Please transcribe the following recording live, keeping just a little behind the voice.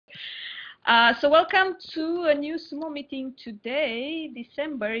So welcome to a new SUMO meeting today,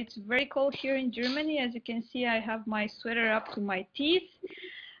 December. It's very cold here in Germany. As you can see, I have my sweater up to my teeth.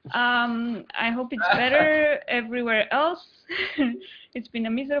 I hope it's better everywhere else. It's been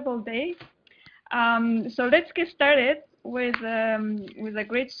a miserable day. So let's get started with a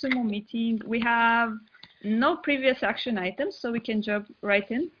great SUMO meeting. We have no previous action items, so we can jump right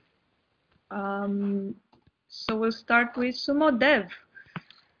in. So we'll start with SUMO Dev.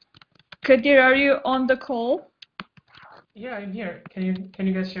 Kadir, are you on the call? Yeah, I'm here. Can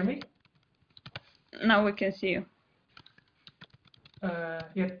you guys hear me? Now we can see you.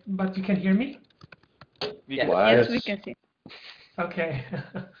 Yeah, but you can hear me? Yes, we can see. Okay,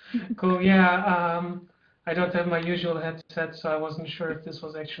 cool. Yeah, I don't have my usual headset, so I wasn't sure if this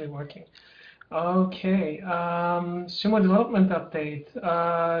was actually working. Okay, SUMO development update.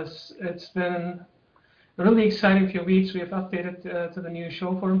 It's been a really exciting few weeks. We have updated to the new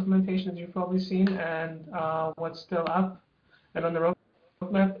Show4 implementation, as you've probably seen, and what's still up and on the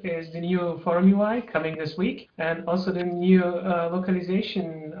roadmap is the new forum UI coming this week, and also the new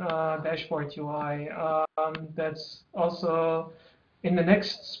localization dashboard UI that's also in the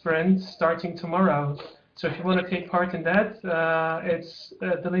next sprint starting tomorrow. So if you want to take part in that,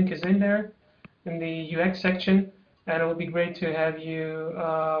 the link is in there in the UX section, and it will be great to have you.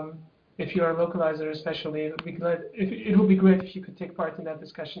 If you are a localizer, especially, it would be great if you could take part in that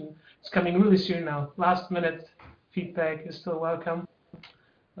discussion. It's coming really soon now. Last minute feedback is still welcome,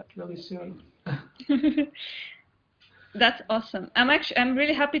 but really soon. That's awesome. I'm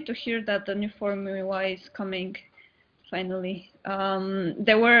really happy to hear that the new forum UI is coming finally.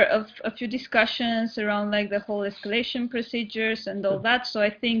 There were a few discussions around like the whole escalation procedures and all that, so I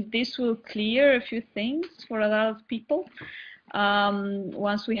think this will clear a few things for a lot of people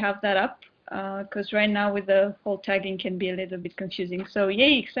once we have that up, because right now with the whole tagging can be a little bit confusing. So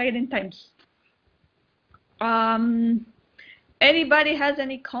yay, exciting times. Anybody has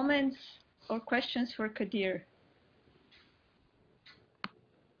any comments or questions for Kadir?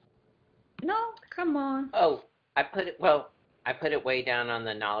 No, come on. Oh, I put it way down on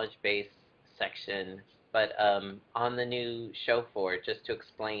the knowledge base section, but on the new Show4, just to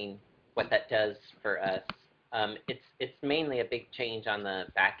explain what that does for us. It's mainly a big change on the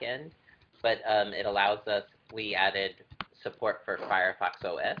back end, but it allows us. We added support for Firefox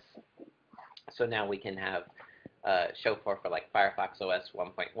OS, so now we can have Show4 for like Firefox OS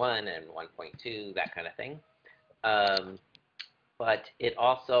 1.1 and 1.2, that kind of thing. But it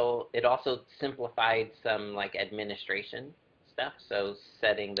also simplified some like administration stuff. So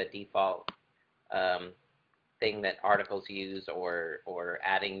setting the default thing that articles use, or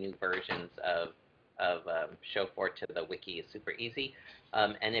adding new versions of Show4 to the wiki is super easy.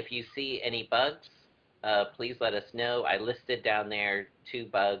 And if you see any bugs, please let us know. I listed down there 2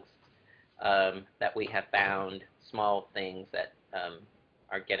 bugs that we have found, small things that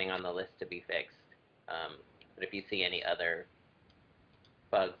are getting on the list to be fixed. But if you see any other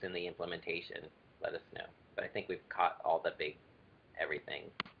bugs in the implementation, let us know. But I think we've caught all the big everything,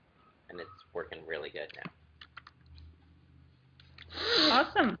 and it's working really good now.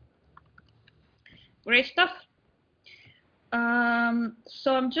 Awesome. Great stuff.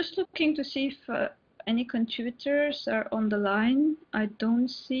 So I'm just looking to see if any contributors are on the line. I don't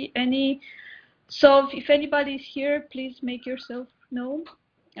see any. So if anybody is here, please make yourself known.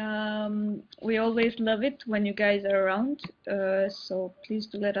 We always love it when you guys are around, so please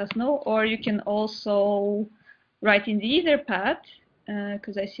do let us know. Or you can also write in the Etherpad,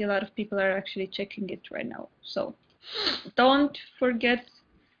 because I see a lot of people are actually checking it right now. So don't forget,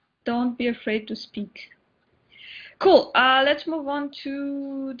 don't be afraid to speak. Cool. Let's move on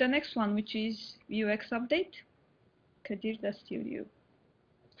to the next one, which is UX update. Kadir, that's still you.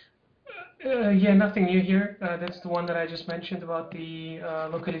 Yeah, nothing new here. That's the one that I just mentioned about the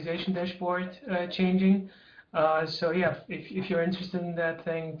localization dashboard changing. So yeah, if you're interested in that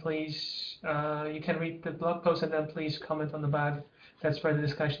thing, please, you can read the blog post and then please comment on the blog. That's where the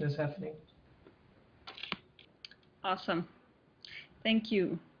discussion is happening. Awesome. Thank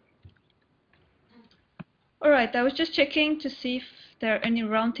you. All right, I was just checking to see if there are any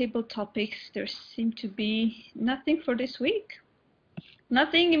roundtable topics. There seem to be nothing for this week.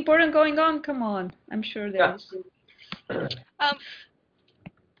 Nothing important going on? Come on, I'm sure there is.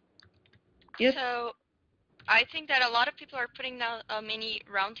 Yes? So I think that a lot of people are putting now many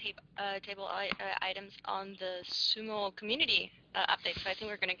roundtable items on the SUMO community update. So I think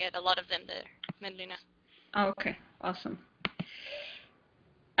we're going to get a lot of them there, Medlina. Okay, awesome.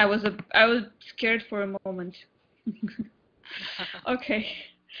 I was scared for a moment. Okay.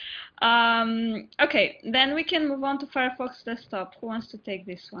 Okay, then we can move on to Firefox Desktop. Who wants to take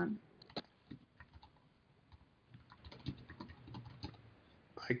this one?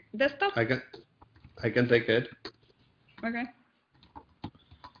 Desktop? I can take it. Okay.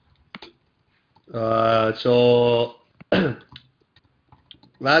 So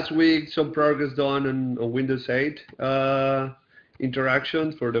last week, some progress done on Windows 8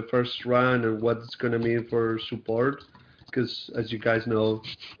 interaction for the first run and what it's going to mean for support. Because as you guys know,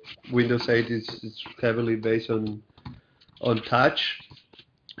 Windows 8 is heavily based on touch.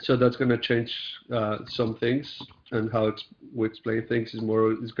 So that's going to change some things, and how we explain things is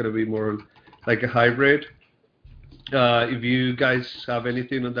going to be more like a hybrid. If you guys have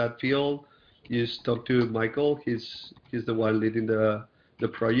anything on that field, just talk to Michael. He's the one leading the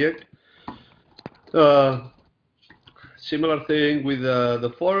project. Similar thing with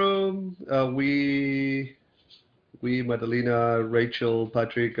the forum. We, Madalena, Rachel,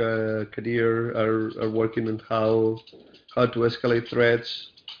 Patrick, Kadir are working on how to escalate threats.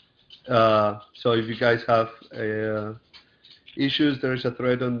 So if you guys have issues, there's a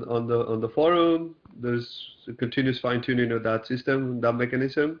thread on the forum. There's a continuous fine-tuning of that system, that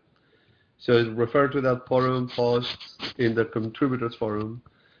mechanism. So refer to that forum post in the contributors forum,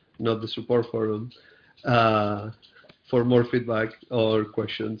 not the support forum, for more feedback or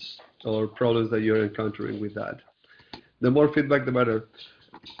questions or problems that you're encountering with that. The more feedback, the better.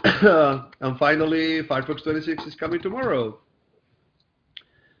 And finally, Firefox 26 is coming tomorrow.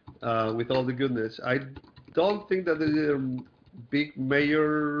 With all the goodness. I don't think that there are big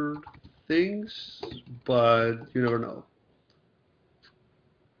major things, but you never know.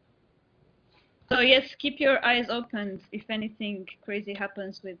 So yes, keep your eyes open if anything crazy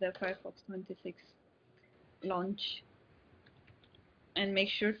happens with the Firefox 26 launch, and make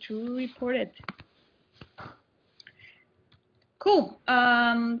sure to report it. Cool.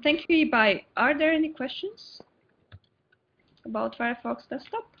 Thank you, Ibai. Are there any questions about Firefox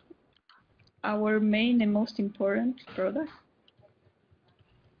Desktop, our main and most important product?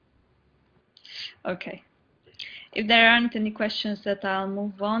 Okay. If there aren't any questions, that I'll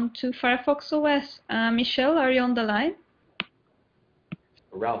move on to Firefox OS. Michelle, are you on the line?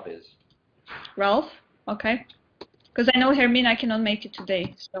 Ralph is. Ralph? Okay. Because I know Hermina cannot make it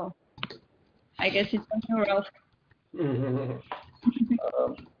today, so I guess it's on you, Ralph.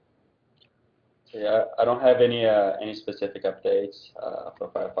 Yeah, I don't have any specific updates for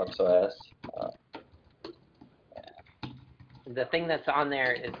Firefox OS. The thing that's on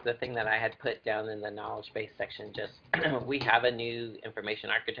there is the thing that I had put down in the knowledge base section. Just we have a new information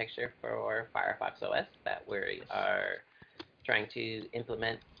architecture for Firefox OS that we are trying to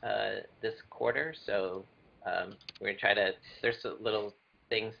implement this quarter. So we're gonna try to. There's little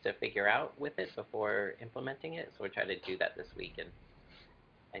things to figure out with it before implementing it. So we're trying to do that this week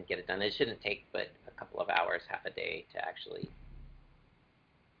and get it done. It shouldn't take but a couple of hours, half a day to actually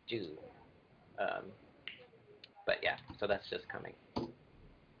do. But yeah, so that's just coming.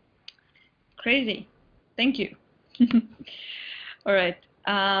 Crazy. Thank you. All right.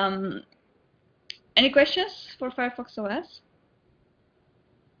 Any questions for Firefox OS?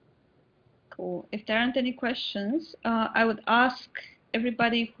 Cool. If there aren't any questions, I would ask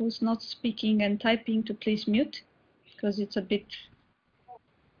everybody who's not speaking and typing to please mute, because it's a bit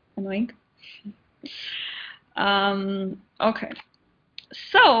annoying. Okay.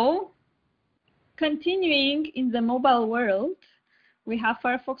 So, continuing in the mobile world, we have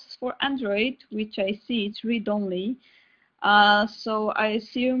Firefox for Android, which I see it's read-only. So I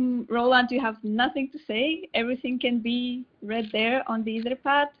assume, Roland, you have nothing to say. Everything can be read there on the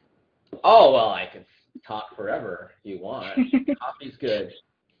Etherpad. Oh, well, I can talk forever if you want. Coffee's good.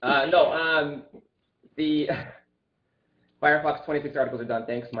 No, the Firefox 26 articles are done.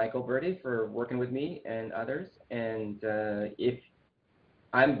 Thanks, Michael Verdi, for working with me and others. And if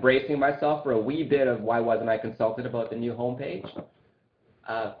I'm bracing myself for a wee bit of why wasn't I consulted about the new homepage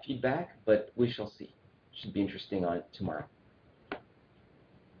feedback, but we shall see. Should be interesting on tomorrow.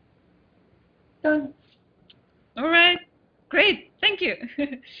 Done. All right, great, thank you.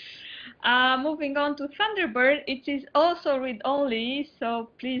 Moving on to Thunderbird, it is also read-only, so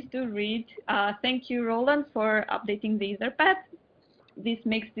please do read. Thank you, Roland, for updating the Etherpad. This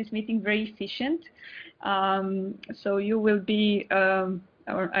makes this meeting very efficient. So you will be, or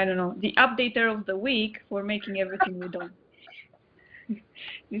I don't know, the updater of the week for making everything read-only.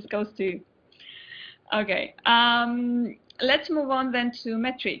 This goes to you. Okay, let's move on then to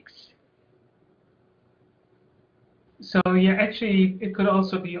metrics. So yeah, actually, it could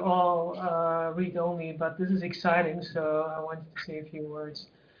also be all read-only, but this is exciting, so I wanted to say a few words.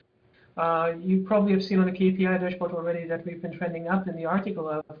 You probably have seen on the KPI dashboard already that we've been trending up in the article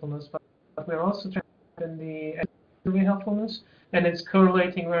helpfulness, but we're also trending up in the survey helpfulness, and it's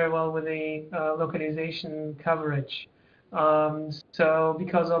correlating very well with the localization coverage. So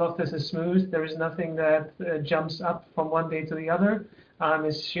because all of this is smooth, there is nothing that jumps up from one day to the other. I'm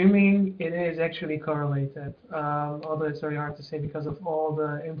assuming it is actually correlated, although it's very hard to say because of all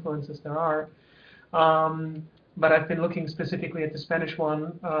the influences there are. But I've been looking specifically at the Spanish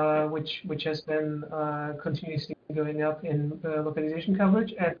one, which has been continuously going up in localization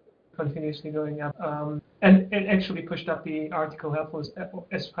coverage and continuously going up. And it actually pushed up the article helpfulness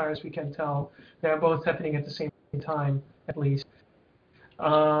as far as we can tell. They're both happening at the same time, at least.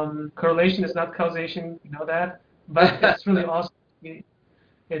 Correlation is not causation, you know that, but it's really awesome.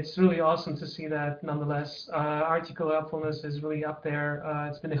 It's really awesome to see that nonetheless. Article helpfulness is really up there.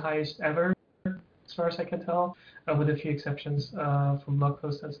 It's been the highest ever, as far as I can tell, with a few exceptions from blog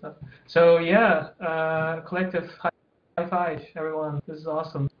posts and stuff. So yeah, collective high five, everyone. This is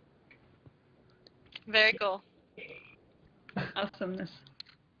awesome. Very cool. Awesomeness.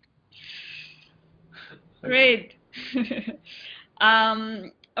 Great.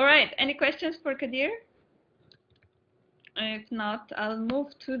 All right. Any questions for Kadir? If not, I'll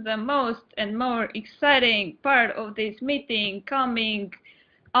move to the most and more exciting part of this meeting coming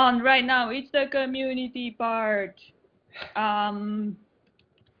on right now. It's the community part. Dance,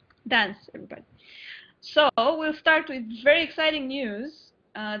 everybody. So we'll start with very exciting news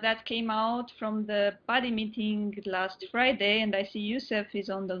that came out from the buddy meeting last Friday, and I see Yusuf is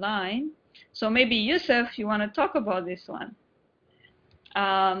on the line. So maybe Yusuf, you want to talk about this one?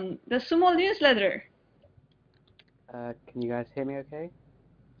 The SUMO newsletter. Can you guys hear me okay?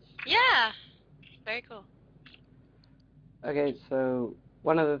 Yeah, very cool. Okay, so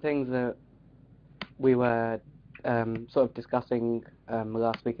one of the things that we were sort of discussing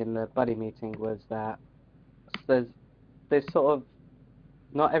last week in the buddy meeting was that there's sort of,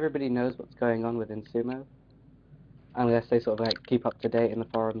 not everybody knows what's going on within SUMO, unless they sort of like keep up to date in the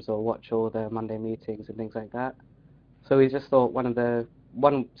forums or watch all the Monday meetings and things like that. So we just thought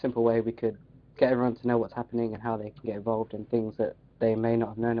one simple way we could get everyone to know what's happening and how they can get involved in things that they may not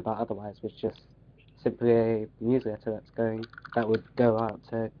have known about otherwise was just simply a newsletter that would go out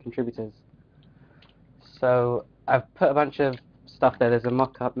to contributors. So I've put a bunch of stuff there. There's a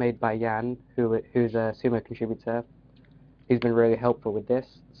mock-up made by Jan, who's a SUMO contributor. He's been really helpful with this.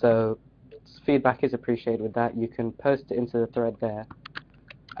 So feedback is appreciated with that. You can post it into the thread there.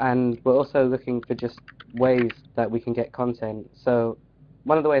 And we're also looking for just ways that we can get content. So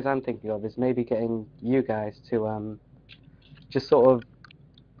one of the ways I'm thinking of is maybe getting you guys to just sort of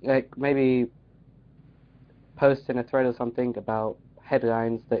like maybe post in a thread or something about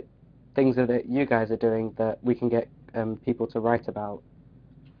headlines, things that you guys are doing that we can get people to write about.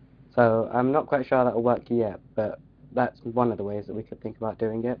 So I'm not quite sure how that'll work yet, but that's one of the ways that we could think about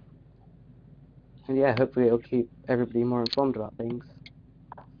doing it. And yeah, hopefully it'll keep everybody more informed about things.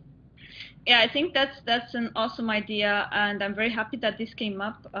 Yeah, I think that's an awesome idea, and I'm very happy that this came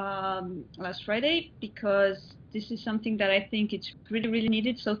up last Friday, because this is something that I think it's really, really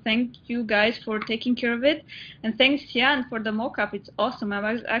needed. So thank you guys for taking care of it, and thanks Jan for the mock-up. It's awesome.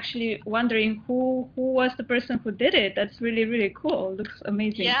 I was actually wondering who was the person who did it. That's really, really cool. Looks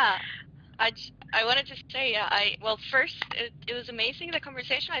amazing. Yeah. I wanted to say, well, first, it was amazing, the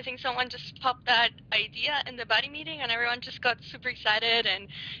conversation. I think someone just popped that idea in the buddy meeting, and everyone just got super excited, and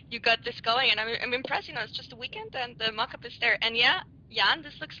you got this going. And I'm impressed, it's just a weekend, and the mock-up is there. And yeah, Jan,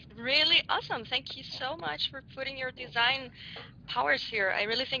 this looks really awesome. Thank you so much for putting your design powers here. I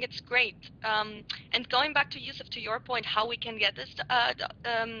really think it's great. And going back to Yusuf, to your point, how we can get this,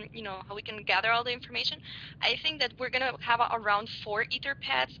 how we can gather all the information, I think that we're going to have around 4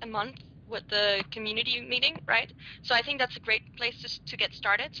 Etherpads a month with the community meeting, right? So I think that's a great place to get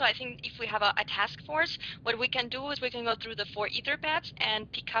started. So I think if we have a task force, what we can do is we can go through the 4 Etherpads and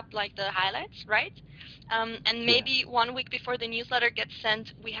pick up like the highlights, right? And maybe 1 week before the newsletter gets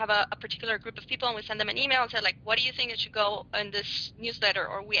sent, we have a particular group of people and we send them an email and say like, what do you think it should go in this newsletter?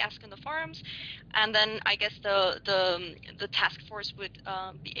 Or we ask in the forums, and then I guess the task force would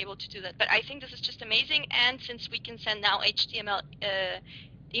be able to do that. But I think this is just amazing, and since we can send now HTML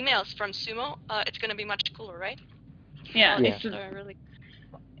emails from SUMO, it's going to be much cooler, right? Yeah, Yeah.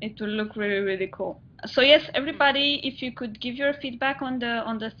 it will look really, really cool. So yes, everybody, if you could give your feedback on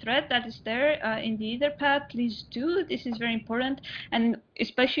the thread that is there in the Etherpad, please do. This is very important, and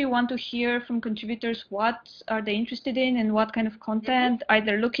especially want to hear from contributors what are they interested in and what kind of content are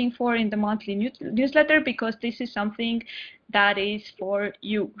they looking for in the monthly newsletter, because this is something that is for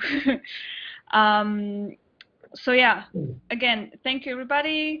you. So yeah, again, thank you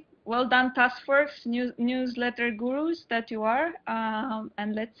everybody. Well done, task force, newsletter gurus that you are,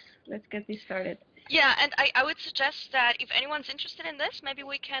 and let's get this started. Yeah, and I would suggest that if anyone's interested in this, maybe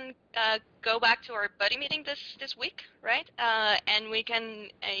we can go back to our buddy meeting this week, right? And we can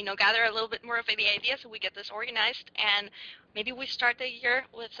gather a little bit more of the ideas so we get this organized, and maybe we start the year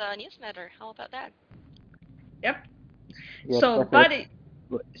with a newsletter. How about that? Yep. Yeah, So, definitely.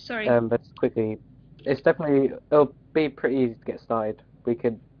 buddy, sorry. But quickly, it'll be pretty easy to get started. We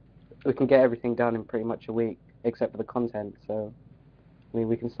can get everything done in pretty much a week, except for the content. So, I mean,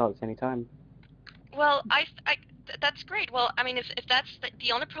 we can start this anytime. Well, that's great. Well, I mean, if that's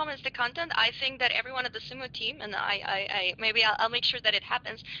the only problem is the content, I think that everyone at the SUMO team, and maybe I'll make sure that it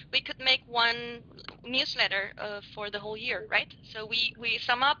happens. We could make one newsletter for the whole year, right? So we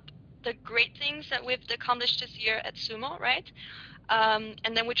sum up the great things that we've accomplished this year at SUMO, right?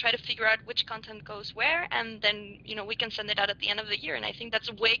 And then we try to figure out which content goes where, and then we can send it out at the end of the year. And I think that's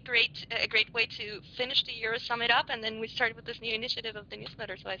a great way to finish the year, sum it up, and then we start with this new initiative of the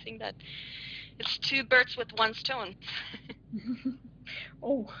newsletter. So I think that it's two birds with one stone.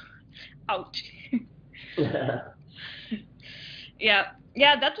 Oh, ouch. Yeah,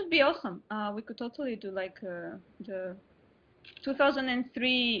 that would be awesome. We could totally do like the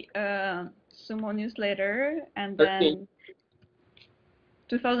 2003 SUMO newsletter, and 13. then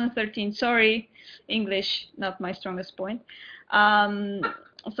 2013. Sorry, English, not my strongest point.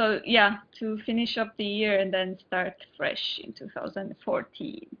 So yeah, to finish up the year and then start fresh in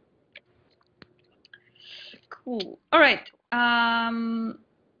 2014. Cool. All right.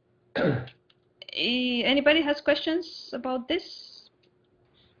 Anybody has questions about this?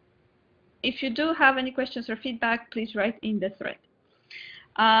 If you do have any questions or feedback, please write in the thread.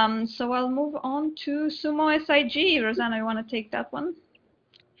 So I'll move on to SUMO SIG. Rosanna, you want to take that one?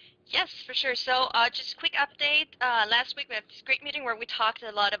 Yes, for sure. So just a quick update. Last week we had this great meeting where we talked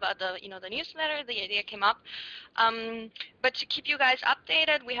a lot about the newsletter. The idea came up. But to keep you guys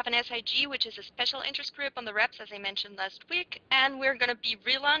updated, we have an SIG, which is a special interest group on the reps, as I mentioned last week, and we're going to be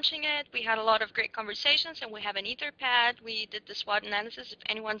relaunching it. We had a lot of great conversations, and we have an Etherpad. We did the SWOT analysis. If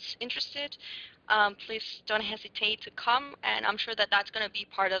anyone's interested, please don't hesitate to come, and I'm sure that that's going to be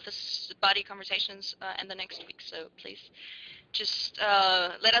part of the buddy conversations in the next week. So please just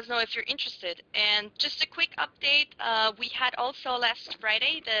let us know if you're interested. And just a quick update, we had also last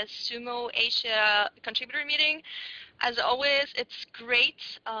Friday the SUMO Asia contributor meeting. As always, it's great.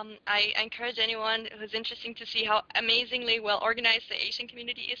 I encourage anyone who's interested to see how amazingly well organized the Asian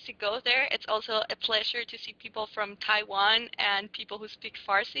community is to go there. It's also a pleasure to see people from Taiwan and people who speak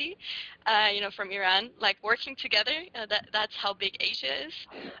Farsi, from Iran, like working together. That's how big Asia is.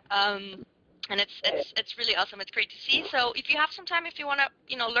 And it's really awesome. It's great to see. So if you have some time, if you want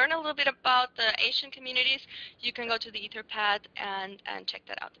to learn a little bit about the Asian communities, you can go to the Etherpad and check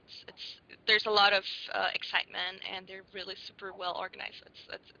that out. There's a lot of excitement, and they're really super well organized.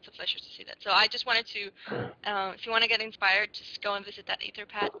 It's a pleasure to see that. So I just wanted to, if you want to get inspired, just go and visit that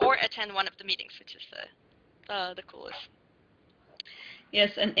Etherpad or attend one of the meetings, which is the coolest.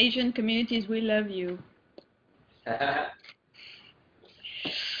 Yes, and Asian communities, we love you.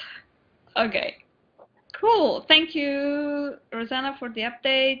 Okay, cool. Thank you, Rosanna, for the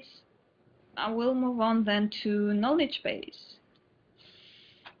updates. I will move on then to knowledge base.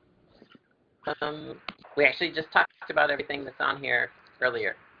 We actually just talked about everything that's on here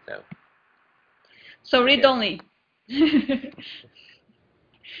earlier, so read only.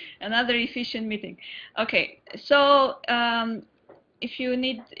 Another efficient meeting. Okay, so if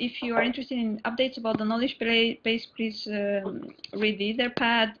you are interested in updates about the knowledge base, please read the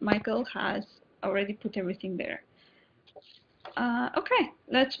Etherpad. Michael has already put everything there. Okay,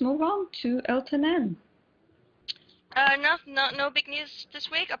 let's move on to Elton. No big news this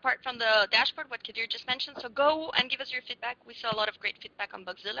week apart from the dashboard, what Kadir just mentioned. So go and give us your feedback. We saw a lot of great feedback on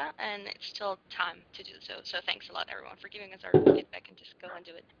Mozilla, and it's still time to do so. So thanks a lot, everyone, for giving us our feedback, and just go and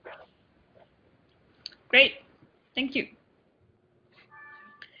do it. Great, thank you.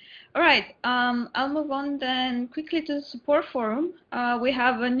 All right, I'll move on then quickly to the support forum. We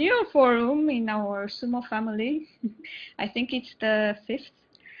have a new forum in our SUMO family. I think it's the 5th.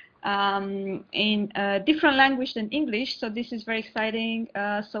 In a different language than English, so this is very exciting.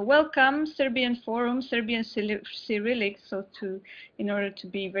 So welcome, Serbian forum, Serbian Cyrillic. So in order to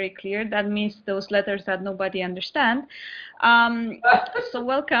be very clear, that means those letters that nobody understands. So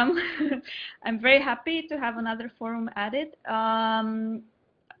welcome. I'm very happy to have another forum added.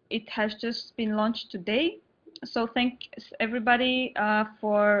 It has just been launched today. So thanks everybody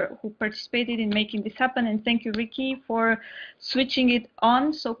who participated in making this happen, and thank you, Ricky, for switching it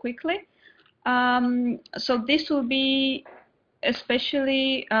on so quickly. So this will be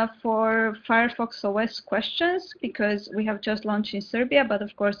especially for Firefox OS questions, because we have just launched in Serbia, but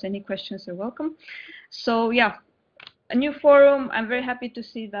of course any questions are welcome. So yeah, a new forum. I'm very happy to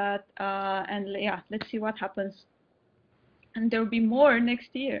see that, and yeah, let's see what happens. And there will be more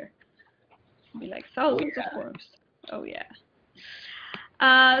next year. It'll be like thousands of forums. Oh yeah.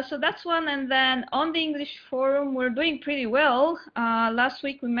 So that's one, and then on the English forum, we're doing pretty well. Last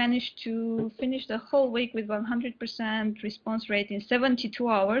week we managed to finish the whole week with 100% response rate in 72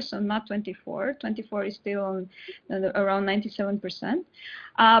 hours, so not 24. 24 is still on around 97%.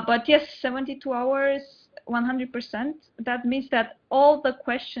 But yes, 72 hours, 100%. That means that all the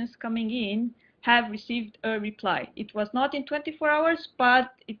questions coming in have received a reply. It was not in 24 hours,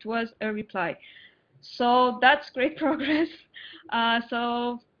 but it was a reply. So that's great progress.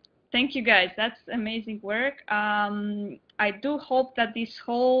 So thank you guys. That's amazing work. I do hope that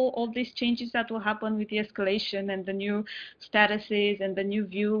all these changes that will happen with the escalation and the new statuses and the new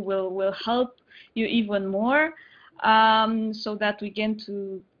view will help you even more, so that we get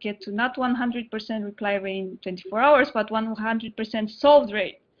to not 100% reply rate in 24 hours, but 100% solved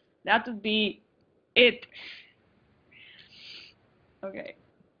rate. That would be it. Okay.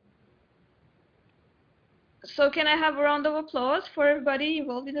 So can I have a round of applause for everybody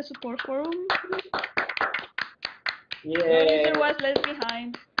involved in the support forum? Yeah. No user was left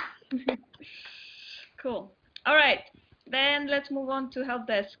behind. Cool. All right, then let's move on to help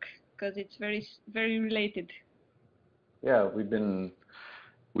desk, because it's very related. Yeah, we've been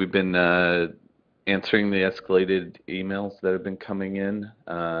answering the escalated emails that have been coming in,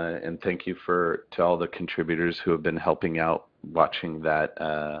 and thank you to all the contributors who have been helping out, watching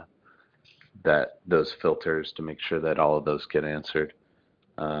those filters to make sure that all of those get answered.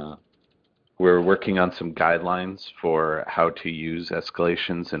 We're working on some guidelines for how to use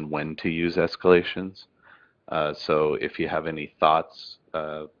escalations and when to use escalations. So if you have any thoughts,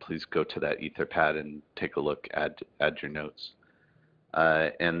 please go to that Etherpad and take a look, add your notes.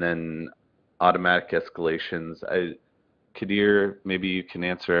 And then automatic escalations. Kadir, maybe you can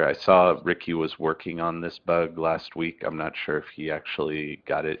answer. I saw Ricky was working on this bug last week. I'm not sure if he actually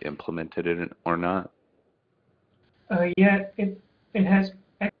got it implemented or not. Yeah, it has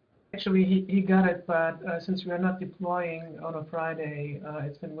actually he got it, but since we are not deploying on a Friday,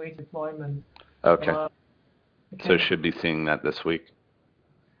 it's been wait deployment. Okay. Okay. So should be seeing that this week.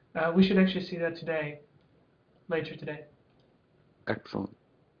 We should actually see that today, later today. Excellent.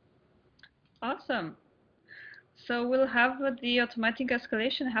 Awesome. So we'll have the automatic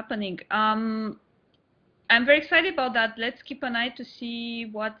escalation happening. I'm very excited about that. Let's keep an eye to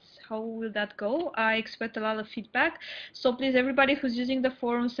see how will that go. I expect a lot of feedback. So please, everybody who's using the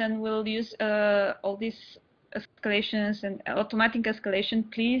forums and will use all these escalations and automatic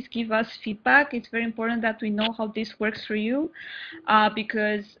escalation, please give us feedback. It's very important that we know how this works for you,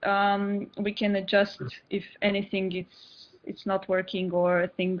 because we can adjust if anything it's not working or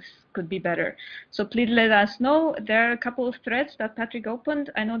things could be better. So please let us know. There are a couple of threads that Patrick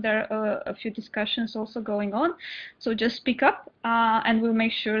opened. I know there are a few discussions also going on. So just speak up, and we'll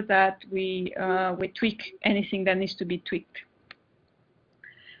make sure that we tweak anything that needs to be tweaked.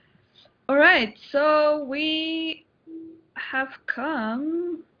 All right, so we have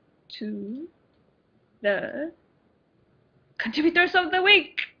come to the contributors of the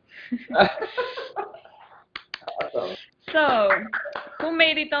week. Awesome. So, who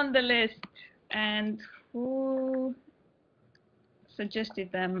made it on the list and who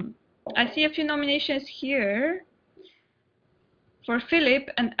suggested them? I see a few nominations here for Philip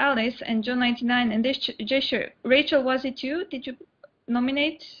and Alice and John99 and Jesher. Rachel, was it you? Did you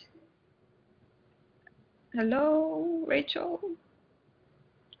nominate? Hello, Rachel?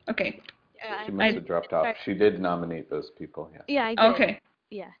 Okay. She must have dropped off. She did nominate those people, yeah. Yeah, I did. Okay.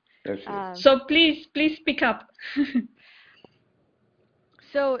 Yeah. There she is. So please speak up.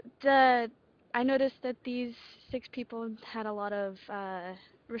 So I noticed that these 6 people had a lot of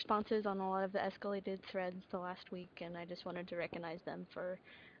responses on a lot of the escalated threads the last week, and I just wanted to recognize them for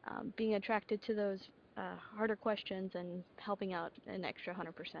being attracted to those harder questions and helping out an extra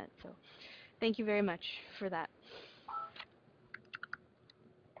 100%. So thank you very much for that.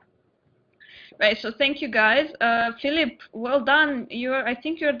 Right, so thank you guys. Philip, well done. I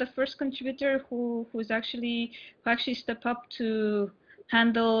think you're the first contributor who actually stepped up to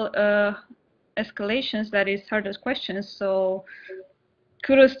handle escalations, that is hardest questions. So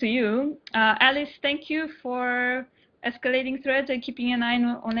kudos to you. Alice, thank you for escalating threads and keeping an eye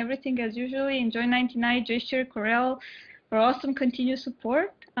on everything as usual. Enjoy 99, Gesture, Corel, for awesome continued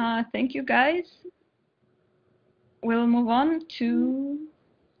support. Thank you guys. We'll move on to,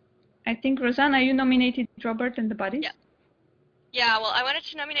 I think, Rosanna, you nominated Robert and the buddies? Yeah. Yeah, well, I wanted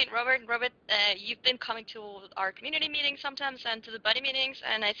to nominate Robert. Robert, you've been coming to our community meetings sometimes and to the buddy meetings,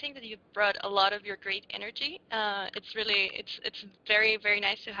 and I think that you've brought a lot of your great energy. It's very, very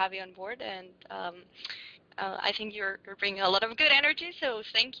nice to have you on board, and I think you're bringing a lot of good energy, so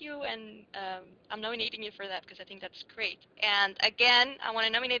thank you, and I'm nominating you for that because I think that's great. And again, I want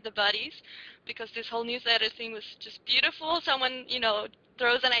to nominate the buddies because this whole newsletter thing was just beautiful. Someone,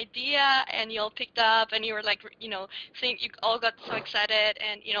 throws an idea and you all picked up and you were like, saying you all got so excited,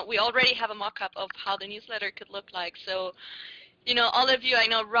 and we already have a mock-up of how the newsletter could look like. So all of you, I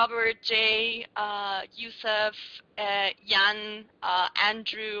know Robert, Jay, Yusuf, Jan,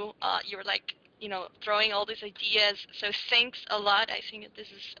 Andrew, you were like, throwing all these ideas. So thanks a lot. I think that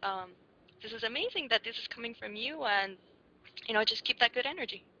this is amazing that this is coming from you, and just keep that good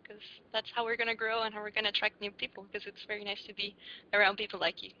energy because that's how we're gonna grow and how we're gonna attract new people. Because it's very nice to be around people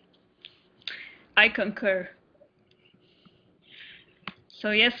like you. I concur.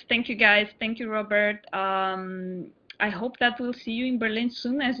 So yes, thank you guys. Thank you, Robert. I hope that we'll see you in Berlin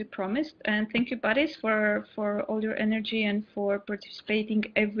soon, as you promised. And thank you, buddies, for all your energy and for participating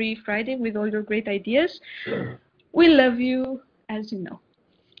every Friday with all your great ideas. We love you, as you know.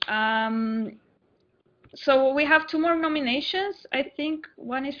 So we have 2 more nominations. I think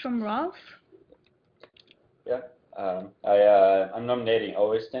one is from Ralph. Yeah, I'm nominating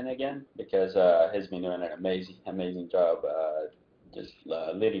Owerston again because he's been doing an amazing job just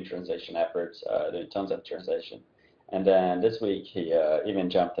leading translation efforts, doing tons of translation. And then this week he even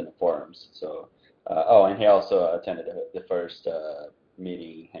jumped in the forums. So, and he also attended the first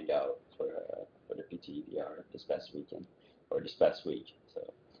meeting hangout for the PTEDR this past weekend or this past week.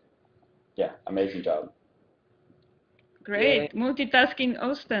 So, yeah, amazing job. Great, multitasking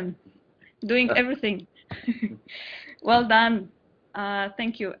Austin, doing everything. Well done.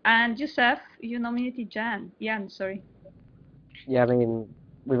 Thank you. And Yusuf, you nominated Jan. Sorry. Yeah, I mean,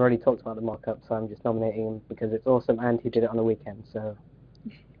 we've already talked about the mock-up, so I'm just nominating him because it's awesome and he did it on the weekend, so...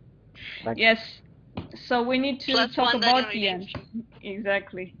 Yes, so we need to talk about Jan.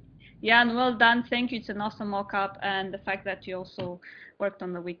 Exactly. Jan, well done. Thank you. It's an awesome mock-up, and the fact that you also worked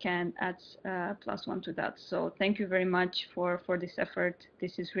on the weekend adds +1 to that. So thank you very much for this effort.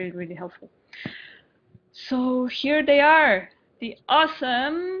 This is really, really helpful. So here they are, the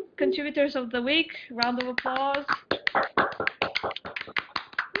awesome contributors of the week. Round of applause.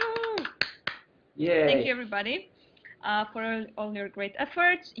 Woo! Yay. Thank you, everybody, for all your great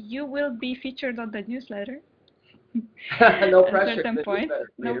efforts. You will be featured on the newsletter. No pressure. At a certain point.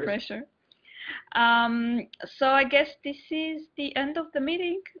 No pressure. So I guess this is the end of the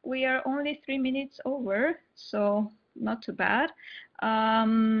meeting. We are only 3 minutes over, so not too bad.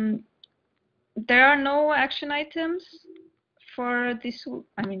 There are no action items for this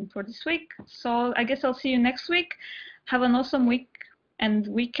week. So I guess I'll see you next week. Have an awesome week and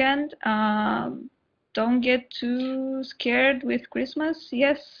weekend. Don't get too scared with Christmas.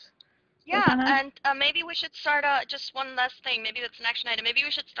 Yes. Yeah, and maybe we should start just one last thing. Maybe that's an action item. Maybe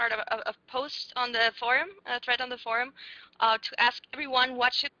we should start a post on the forum, a thread on the forum, to ask everyone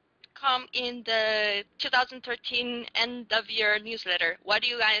what should come in the 2013 end of year newsletter. What do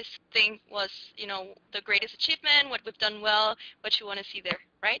you guys think was, the greatest achievement? What we've done well? What you want to see there,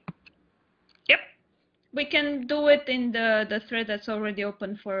 right? Yep. We can do it in the thread that's already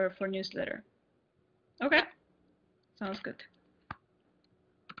open for newsletter. Okay. Sounds good.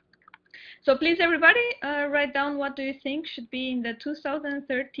 So please, everybody, write down what do you think should be in the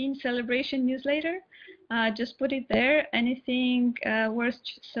 2013 celebration newsletter. Just put it there. Anything worth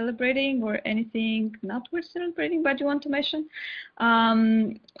celebrating or anything not worth celebrating, but you want to mention.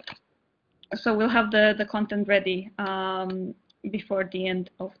 So we'll have the content ready before the end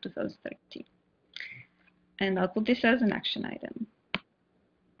of 2013. And I'll put this as an action item.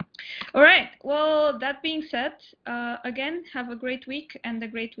 All right, well, that being said, again, have a great week and a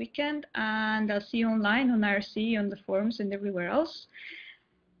great weekend, and I'll see you online on IRC, on the forums, and everywhere else.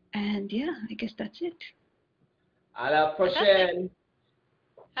 And yeah, I guess that's it. À la prochaine.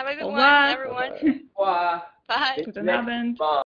 Have a good one, everyone. Bye. Bye. Guten Abend.